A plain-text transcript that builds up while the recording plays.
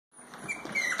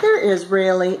Here is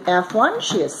Raylee F1.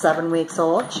 She is 7 weeks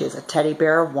old. She is a teddy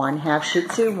bear, 1/2 Shih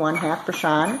Tzu, 1/2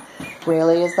 Bichon.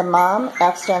 Raylee is the mom.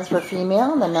 F stands for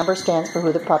female, and the number stands for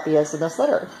who the puppy is in this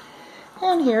litter.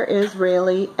 And here is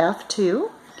Raylee F2.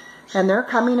 And they're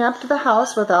coming up to the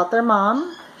house without their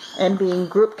mom and being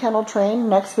group kennel trained.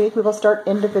 Next week we will start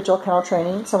individual kennel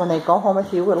training, so when they go home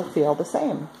with you, it'll feel the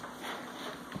same.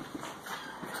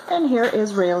 And here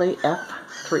is Raylee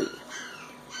F3.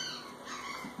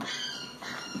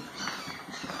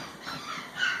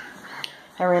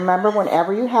 And remember,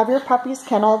 whenever you have your puppies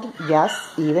kenneled, yes,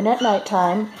 even at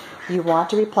nighttime, you want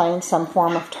to be playing some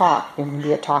form of talk. It can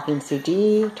be a talking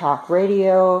CD, talk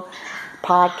radio,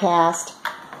 podcast.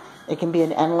 It can be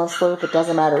an endless loop. It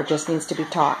doesn't matter. It just needs to be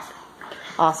talked.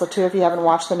 Also, too, if you haven't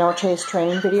watched the No Chase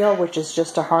training video, which is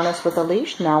just a harness with a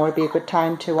leash, now would be a good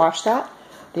time to watch that.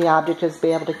 The object is to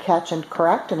be able to catch and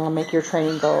correct, and it'll make your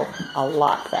training go a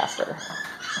lot faster.